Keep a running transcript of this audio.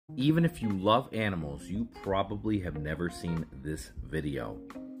Even if you love animals, you probably have never seen this video.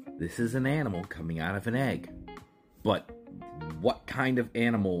 This is an animal coming out of an egg. But what kind of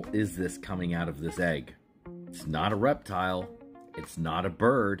animal is this coming out of this egg? It's not a reptile. It's not a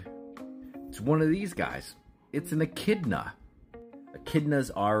bird. It's one of these guys. It's an echidna.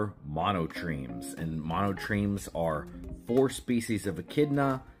 Echidnas are monotremes, and monotremes are 4 species of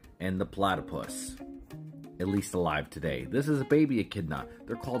echidna and the platypus, at least alive today. This is a baby echidna.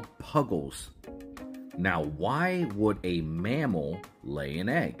 They're called puggles. Now, why would a mammal lay an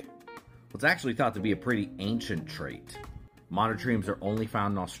egg? Well, it's actually thought to be a pretty ancient trait. Monotremes are only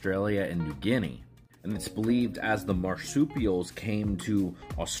found in Australia and New Guinea, and it's believed as the marsupials came to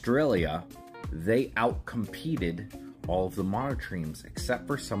Australia, they outcompeted all of the monotremes except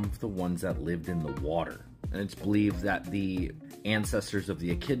for some of the ones that lived in the water. And it's believed that the ancestors of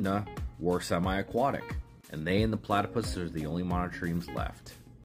the echidna were semi-aquatic, and they and the platypus are the only monotremes left.